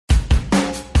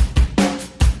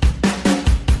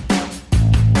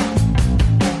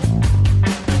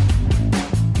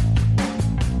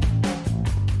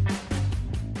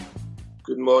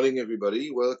morning, everybody.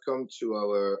 Welcome to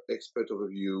our expert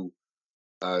overview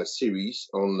series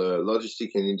on the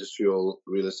logistic and industrial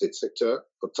real estate sector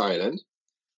for Thailand.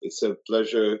 It's a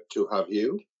pleasure to have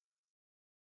you.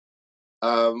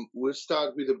 We'll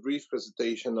start with a brief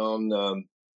presentation on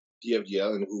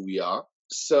PFDL and who we are.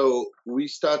 So we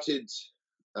started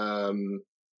in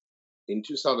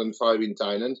 2005 in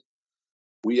Thailand.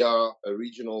 We are a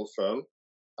regional firm,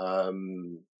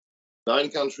 9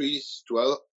 countries,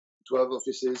 12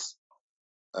 offices,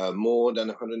 more than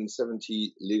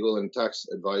 170 legal and tax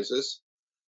advisors.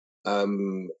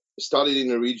 Started in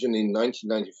the region in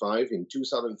 1995. In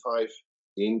 2005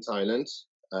 in Thailand,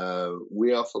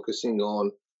 we are focusing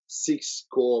on 6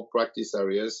 core practice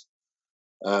areas: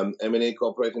 M&A,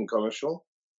 corporate and commercial,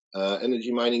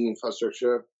 energy, mining,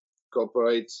 infrastructure,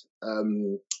 corporate,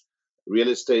 real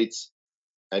estate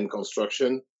and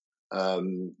construction,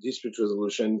 dispute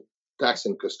resolution, tax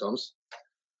and customs.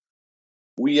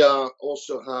 We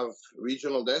also have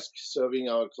regional desks serving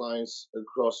our clients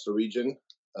across the region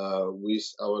with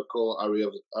our core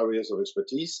areas of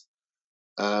expertise.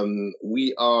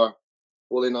 We are,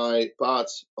 Paul and I, part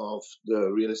of the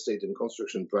real estate and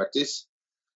construction practice.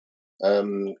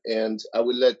 And I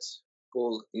will let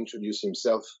Paul introduce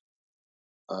himself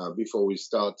before we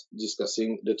start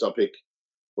discussing the topic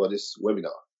for this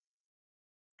webinar.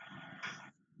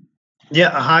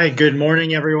 Yeah, hi, good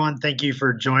morning, everyone. Thank you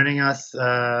for joining us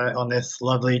on this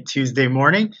lovely Tuesday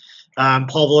morning.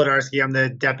 Paul Wolodarski, I'm the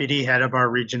deputy head of our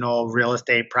regional real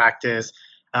estate practice.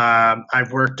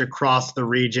 I've worked across the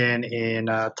region in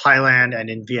Thailand and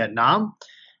in Vietnam.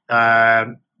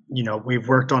 We've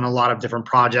worked on a lot of different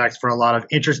projects for a lot of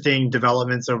interesting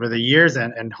developments over the years,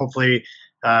 and hopefully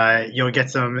you'll get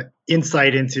some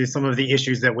insight into some of the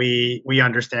issues that we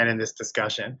understand in this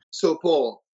discussion. So,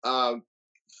 Paul,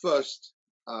 first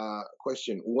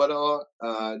question: what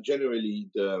are generally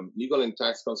the legal and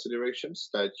tax considerations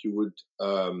that you would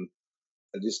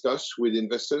discuss with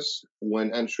investors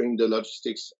when entering the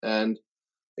logistics and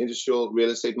industrial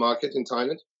real estate market in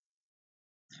Thailand?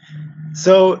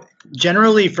 So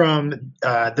generally from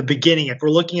the beginning, if we're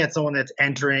looking at someone that's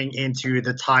entering into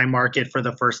the Thai market for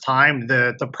the first time,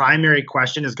 the primary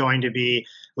question is going to be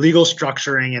legal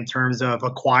structuring in terms of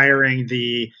acquiring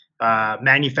the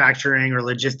manufacturing or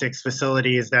logistics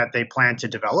facilities that they plan to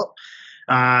develop.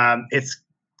 It's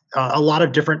a lot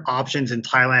of different options in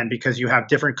Thailand because you have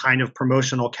different kind of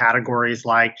promotional categories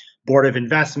like Board of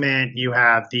Investment, you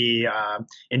have the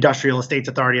Industrial Estates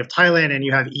Authority of Thailand, and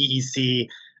you have EEC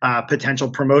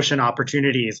potential promotion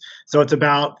opportunities. So it's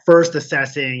about first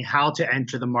assessing how to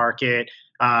enter the market,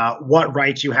 what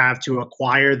rights you have to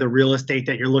acquire the real estate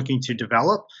that you're looking to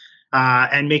develop,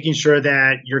 and making sure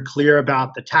that you're clear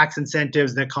about the tax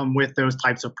incentives that come with those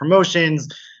types of promotions.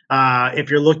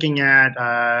 If you're looking at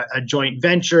a joint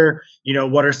venture,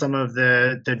 what are some of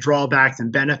the drawbacks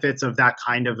and benefits of that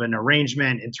kind of an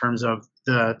arrangement in terms of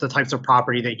the types of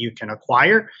property that you can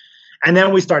acquire. And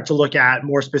then we start to look at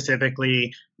more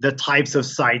specifically the types of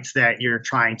sites that you're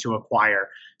trying to acquire.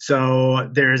 So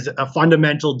there's a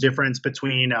fundamental difference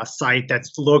between a site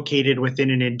that's located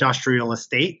within an industrial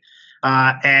estate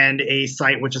and a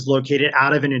site which is located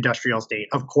out of an industrial estate.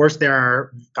 Of course,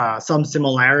 there are some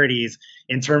similarities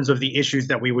in terms of the issues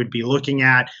that we would be looking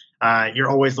at. You're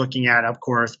always looking at, of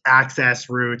course, access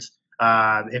routes.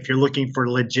 If you're looking for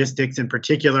logistics in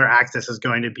particular, access is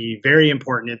going to be very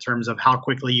important in terms of how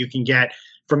quickly you can get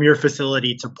from your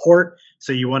facility to port.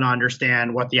 So you want to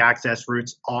understand what the access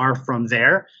routes are from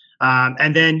there.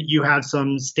 And then you have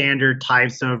some standard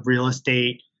types of real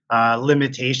estate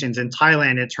limitations in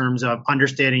Thailand in terms of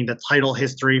understanding the title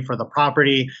history for the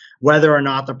property, whether or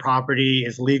not the property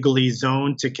is legally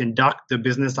zoned to conduct the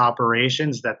business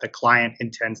operations that the client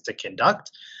intends to conduct.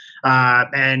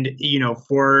 And,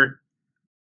 for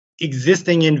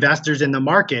existing investors in the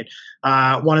market,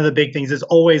 one of the big things is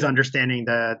always understanding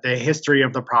the history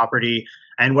of the property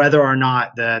and whether or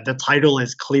not the title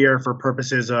is clear for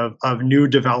purposes of new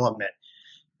development.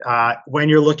 When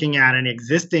you're looking at an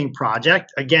existing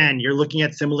project, again, you're looking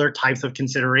at similar types of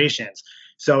considerations.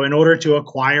 So in order to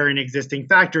acquire an existing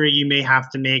factory, you may have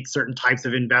to make certain types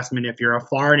of investment if you're a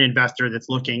foreign investor that's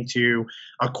looking to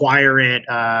acquire it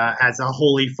as a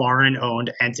wholly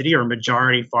foreign-owned entity or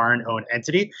majority foreign-owned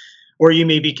entity. Or you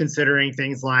may be considering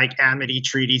things like amity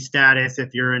treaty status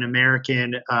if you're an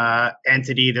American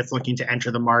entity that's looking to enter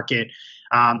the market.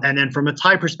 And then from a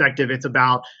Thai perspective, it's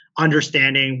about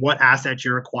understanding what assets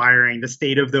you're acquiring, the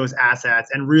state of those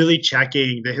assets, and really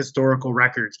checking the historical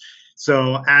records.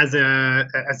 So as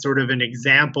sort of an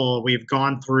example, we've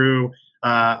gone through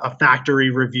a factory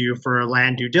review for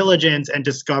land due diligence and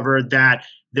discovered that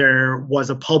there was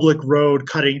a public road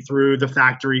cutting through the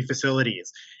factory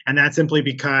facilities. And that's simply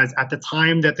because at the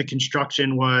time that the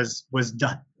construction was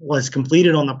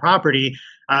completed on the property,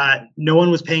 no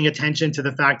one was paying attention to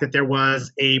the fact that there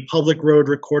was a public road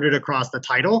recorded across the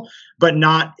title, but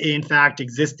not in fact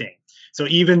existing. So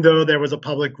even though there was a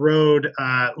public road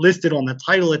listed on the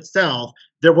title itself,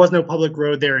 there was no public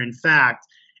road there in fact.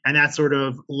 And that sort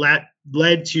of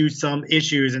led to some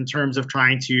issues in terms of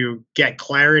trying to get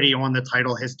clarity on the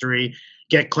title history,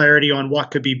 get clarity on what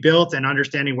could be built, and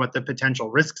understanding what the potential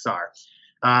risks are.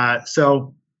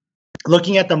 So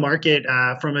looking at the market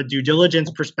from a due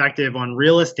diligence perspective on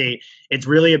real estate, it's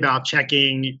really about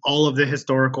checking all of the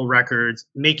historical records,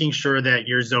 making sure that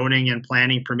your zoning and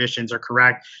planning permissions are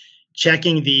correct,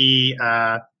 checking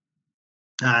the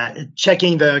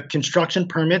construction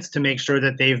permits to make sure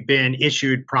that they've been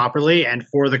issued properly and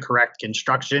for the correct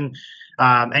construction,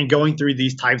 and going through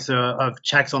these types of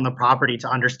checks on the property to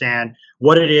understand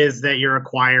what it is that you're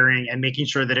acquiring and making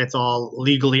sure that it's all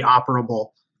legally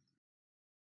operable.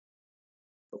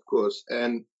 Of course.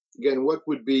 And again, what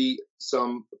would be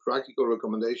some practical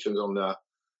recommendations on the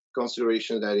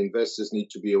considerations that investors need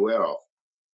to be aware of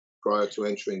prior to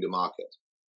entering the market?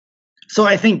 So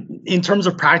I think in terms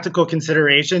of practical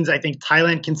considerations, I think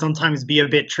Thailand can sometimes be a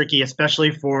bit tricky,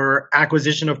 especially for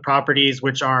acquisition of properties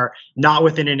which are not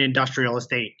within an industrial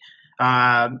estate.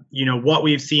 What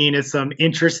we've seen is some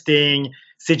interesting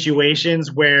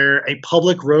situations where a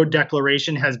public road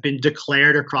declaration has been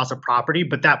declared across a property,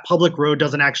 but that public road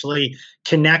doesn't actually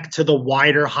connect to the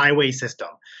wider highway system.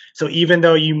 So even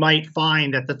though you might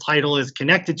find that the title is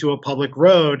connected to a public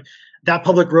road, that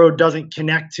public road doesn't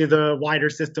connect to the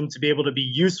wider system to be able to be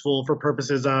useful for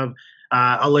purposes of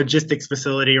a logistics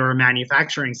facility or a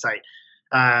manufacturing site.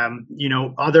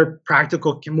 Other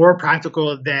more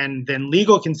practical than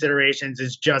legal considerations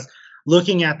is just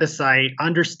looking at the site,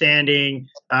 understanding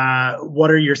what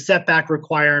are your setback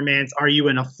requirements. Are you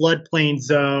in a floodplain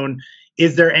zone?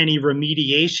 Is there any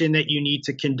remediation that you need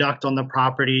to conduct on the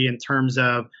property in terms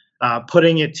of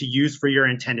putting it to use for your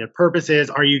intended purposes?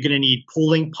 Are you going to need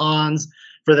pooling ponds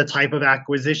for the type of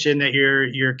acquisition that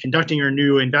you're conducting or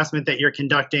new investment that you're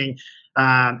conducting?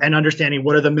 And understanding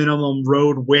what are the minimum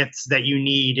road widths that you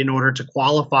need in order to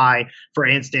qualify, for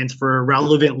instance, for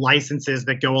relevant licenses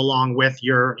that go along with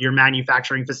your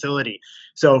manufacturing facility.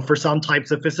 So for some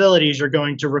types of facilities, you're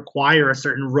going to require a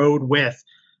certain road width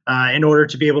in order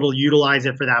to be able to utilize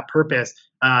it for that purpose.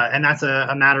 And that's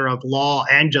a matter of law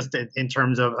and just in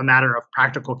terms of a matter of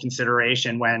practical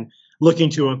consideration when looking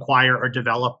to acquire or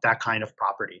develop that kind of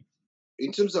property.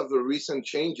 In terms of the recent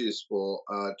changes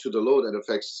to the law that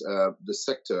affects the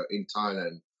sector in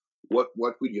Thailand, what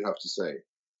would you have to say?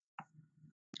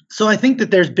 So I think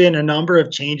that there's been a number of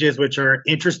changes which are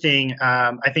interesting.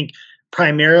 I think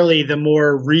primarily the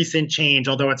more recent change,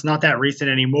 although it's not that recent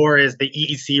anymore, is the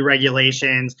EEC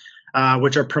regulations,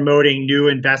 which are promoting new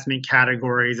investment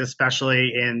categories,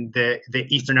 especially in the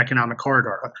Eastern Economic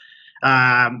Corridor.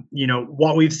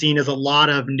 What we've seen is a lot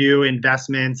of new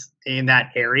investments in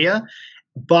that area.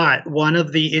 But one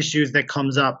of the issues that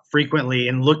comes up frequently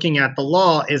in looking at the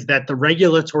law is that the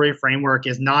regulatory framework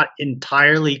is not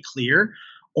entirely clear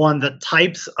on the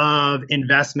types of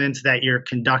investments that you're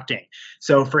conducting.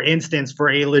 So for instance, for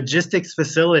a logistics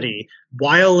facility,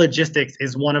 while logistics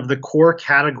is one of the core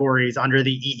categories under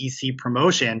the EEC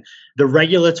promotion, the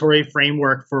regulatory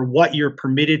framework for what you're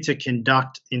permitted to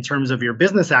conduct in terms of your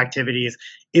business activities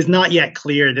is not yet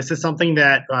clear. This is something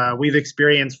that we've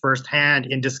experienced firsthand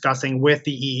in discussing with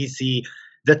the EEC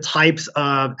the types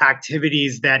of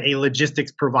activities that a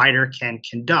logistics provider can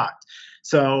conduct.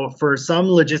 So for some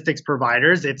logistics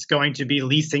providers, it's going to be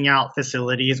leasing out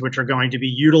facilities, which are going to be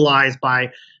utilized by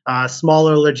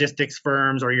smaller logistics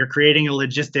firms, or you're creating a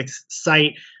logistics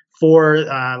site for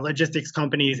logistics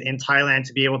companies in Thailand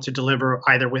to be able to deliver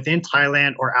either within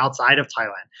Thailand or outside of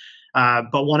Thailand.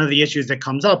 But one of the issues that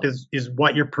comes up is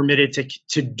what you're permitted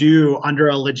to do under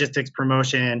a logistics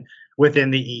promotion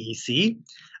within the EEC.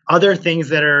 Other things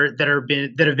that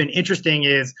have been interesting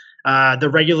is the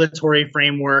regulatory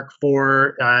framework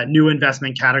for new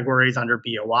investment categories under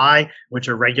BOI, which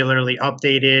are regularly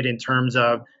updated in terms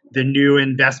of the new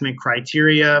investment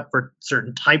criteria for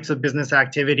certain types of business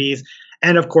activities,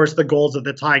 and of course the goals of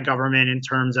the Thai government in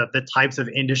terms of the types of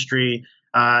industry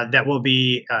that will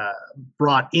be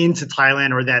brought into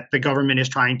Thailand, or that the government is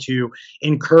trying to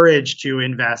encourage to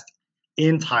invest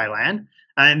in Thailand.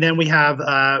 And then we have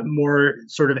more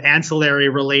sort of ancillary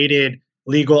related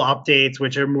legal updates,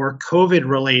 which are more COVID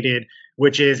related,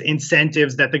 which is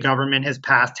incentives that the government has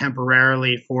passed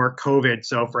temporarily for COVID.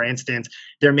 So, for instance,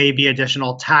 there may be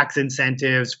additional tax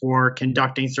incentives for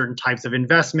conducting certain types of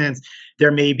investments. There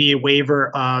may be a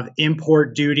waiver of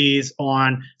import duties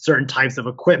on certain types of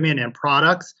equipment and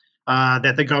products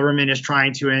that the government is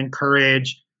trying to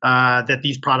encourage that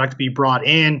these products be brought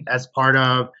in as part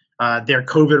of their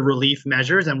COVID relief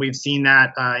measures. And we've seen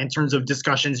that in terms of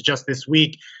discussions just this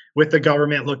week with the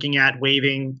government looking at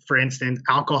waiving, for instance,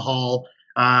 alcohol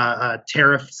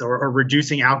tariffs or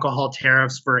reducing alcohol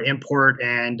tariffs for import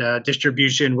and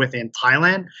distribution within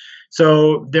Thailand.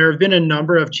 So there have been a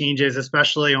number of changes,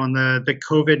 especially on the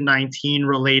COVID-19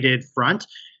 related front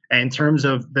in terms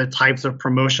of the types of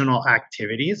promotional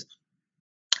activities.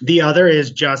 The other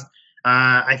is just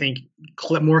I think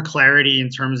more clarity in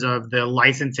terms of the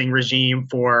licensing regime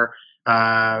for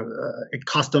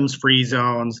customs-free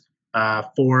zones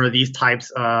for these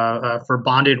types for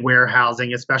bonded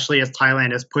warehousing, especially as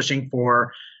Thailand is pushing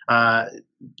for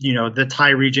the Thai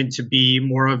region to be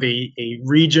more of a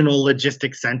regional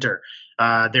logistics center.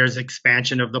 There's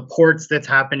expansion of the ports that's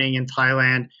happening in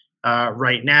Thailand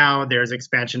right now. There's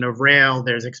expansion of rail.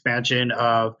 There's expansion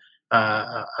of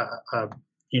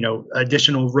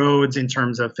additional roads in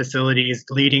terms of facilities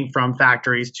leading from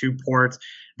factories to ports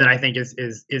that I think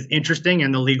is interesting,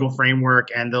 and the legal framework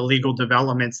and the legal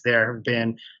developments there have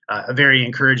been very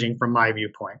encouraging from my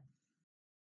viewpoint.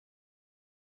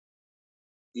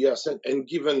 Yes, and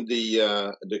given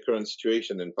the current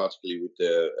situation, and particularly with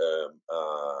the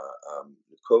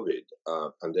COVID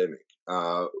pandemic,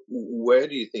 where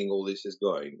do you think all this is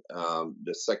going,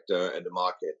 the sector and the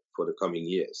market for the coming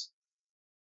years?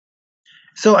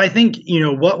 So I think,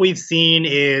 what we've seen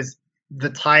is the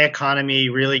Thai economy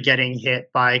really getting hit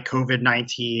by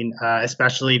COVID-19,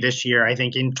 especially this year. I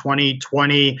think in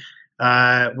 2020,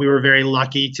 we were very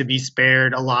lucky to be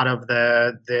spared a lot of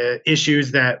the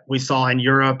issues that we saw in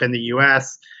Europe and the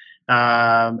US.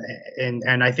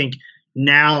 And I think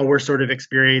now we're sort of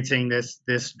experiencing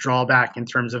this drawback in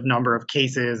terms of number of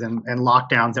cases and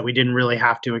lockdowns that we didn't really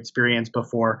have to experience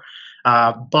before.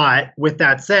 But with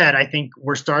that said, I think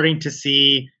we're starting to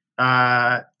see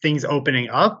things opening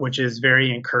up, which is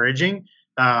very encouraging.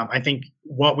 I think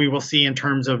what we will see in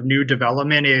terms of new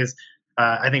development is,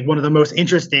 I think one of the most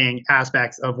interesting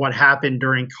aspects of what happened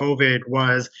during COVID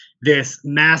was this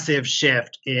massive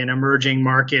shift in emerging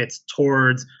markets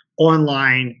towards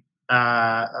online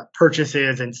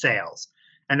purchases and sales.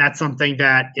 And that's something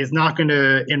that is not going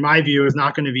to, in my view, is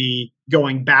not going to be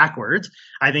going backwards.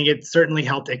 I think it certainly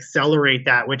helped accelerate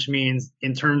that, which means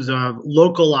in terms of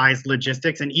localized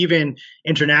logistics and even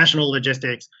international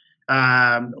logistics,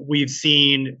 we've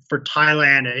seen for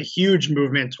Thailand a huge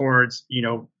movement towards,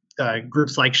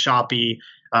 groups like Shopee,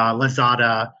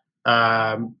 Lazada,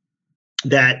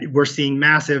 that we're seeing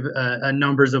massive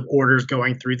numbers of orders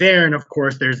going through there. And of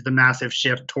course, there's the massive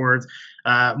shift towards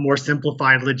more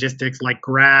simplified logistics like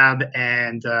Grab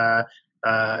and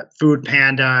Food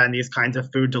Panda and these kinds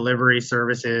of food delivery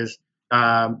services,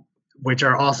 which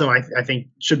are also, I think,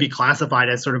 should be classified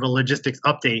as sort of a logistics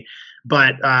update.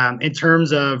 But in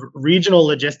terms of regional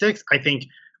logistics, I think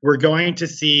we're going to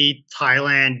see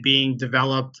Thailand being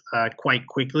developed quite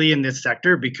quickly in this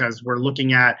sector, because we're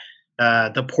looking at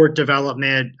the port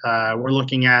development, we're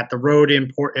looking at the road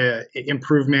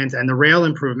improvements and the rail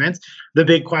improvements. The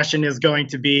big question is going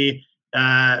to be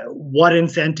what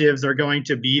incentives are going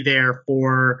to be there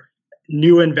for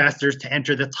new investors to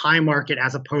enter the Thai market,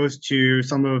 as opposed to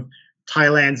some of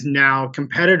Thailand's now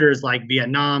competitors like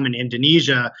Vietnam and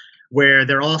Indonesia, where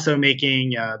they're also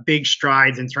making big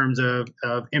strides in terms of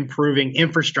improving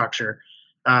infrastructure.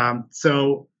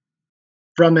 So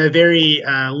from a very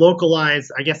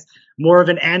localized, I guess, more of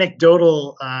an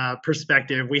anecdotal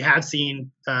perspective, we have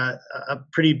seen a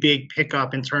pretty big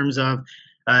pickup in terms of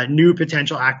new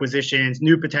potential acquisitions,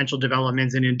 new potential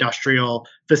developments in industrial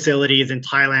facilities in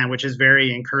Thailand, which is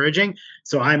very encouraging.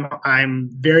 So I'm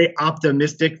very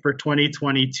optimistic for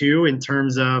 2022 in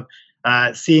terms of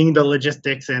seeing the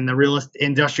logistics and the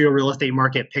industrial real estate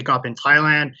market pick up in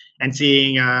Thailand, and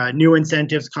seeing new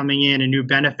incentives coming in and new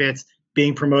benefits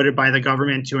being promoted by the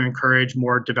government to encourage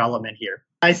more development here.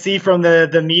 I see from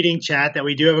the meeting chat that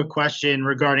we do have a question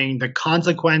regarding the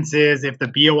consequences if the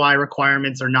BOI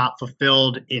requirements are not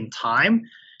fulfilled in time,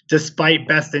 despite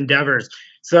best endeavors.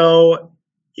 So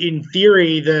in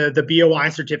theory, the BOI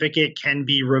certificate can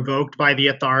be revoked by the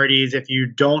authorities if you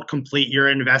don't complete your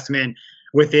investment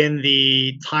within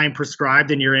the time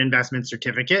prescribed in your investment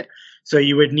certificate. So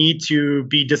you would need to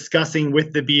be discussing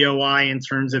with the BOI in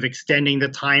terms of extending the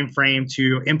time frame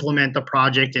to implement the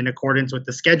project in accordance with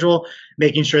the schedule,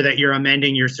 making sure that you're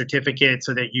amending your certificate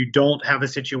so that you don't have a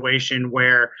situation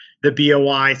where the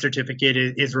BOI certificate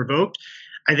is revoked.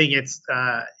 I think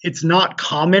it's not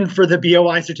common for the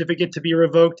BOI certificate to be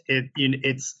revoked.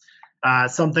 It's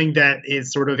something that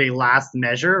is sort of a last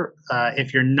measure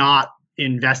if you're not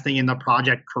investing in the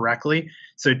project correctly.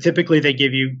 So typically they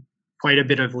give you quite a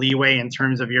bit of leeway in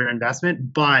terms of your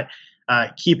investment, but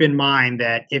keep in mind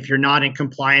that if you're not in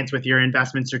compliance with your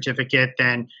investment certificate,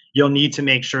 then you'll need to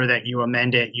make sure that you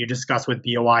amend it, you discuss with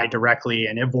BOI directly,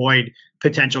 and avoid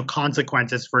potential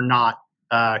consequences for not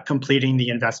completing the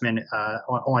investment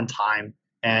on time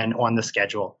and on the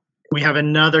schedule. We have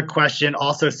another question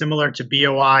also similar to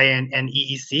BOI and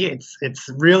EEC. It's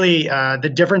really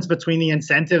the difference between the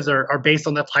incentives are based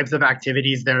on the types of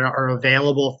activities that are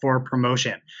available for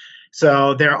promotion.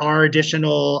 So there are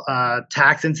additional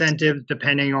tax incentives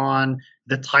depending on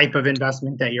the type of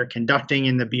investment that you're conducting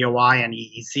in the BOI and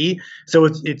EEC. So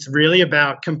it's really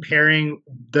about comparing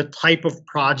the type of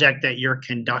project that you're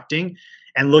conducting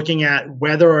and looking at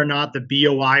whether or not the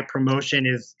BOI promotion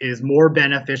is more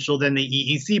beneficial than the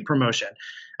EEC promotion.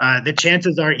 The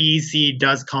chances are EEC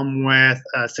does come with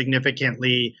a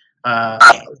significantly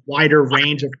wider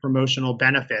range of promotional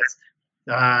benefits.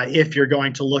 If you're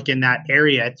going to look in that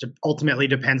area, it ultimately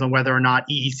depends on whether or not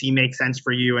EEC makes sense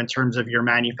for you in terms of your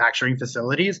manufacturing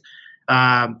facilities.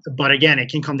 But again, it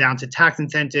can come down to tax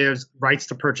incentives, rights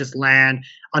to purchase land.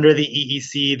 Under the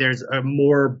EEC, there's a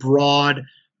more broad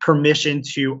permission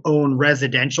to own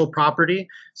residential property.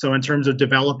 So in terms of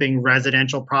developing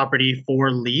residential property for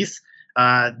lease,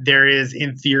 there is,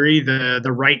 in theory,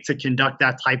 the right to conduct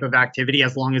that type of activity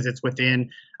as long as it's within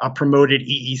a promoted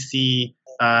EEC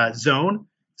zone.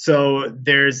 So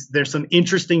there's some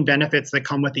interesting benefits that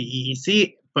come with the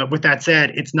EEC. But with that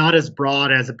said, it's not as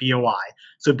broad as a BOI.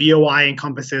 So BOI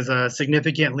encompasses a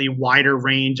significantly wider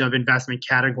range of investment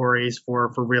categories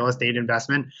for real estate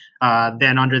investment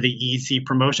than under the EEC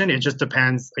promotion. It just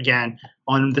depends, again,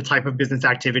 on the type of business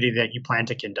activity that you plan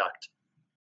to conduct.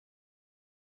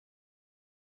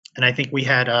 And I think we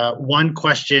had one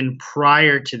question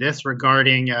prior to this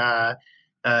regarding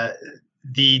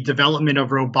the development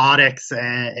of robotics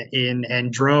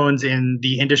and drones in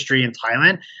the industry in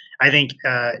Thailand. I think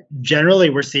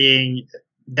generally we're seeing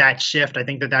that shift. I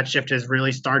think that shift has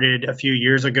really started a few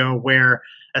years ago, where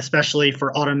especially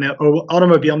for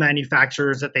automobile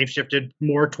manufacturers, that they've shifted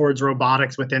more towards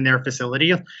robotics within their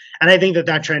facilities. And I think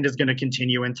that trend is going to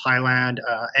continue in Thailand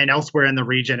and elsewhere in the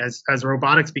region as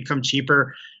robotics become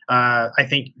cheaper. I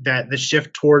think that the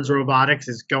shift towards robotics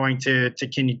is going to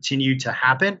continue to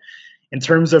happen. In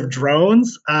terms of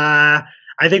drones,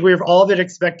 I think we've all been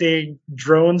expecting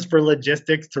drones for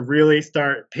logistics to really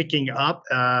start picking up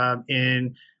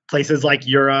in places like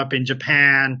Europe, in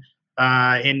Japan,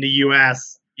 in the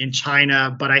US, in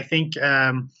China. But I think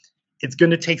it's going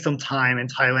to take some time in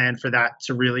Thailand for that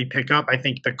to really pick up. I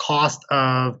think the cost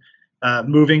of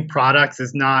moving products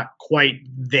is not quite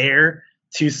there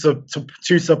to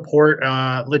support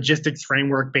logistics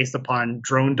framework based upon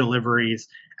drone deliveries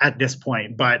at this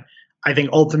point. But I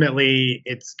think ultimately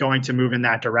it's going to move in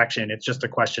that direction. It's just a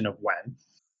question of when.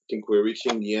 I think we're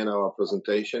reaching the end of our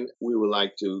presentation. We would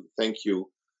like to thank you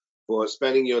for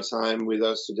spending your time with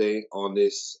us today on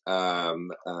this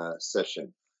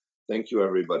session. Thank you,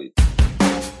 everybody.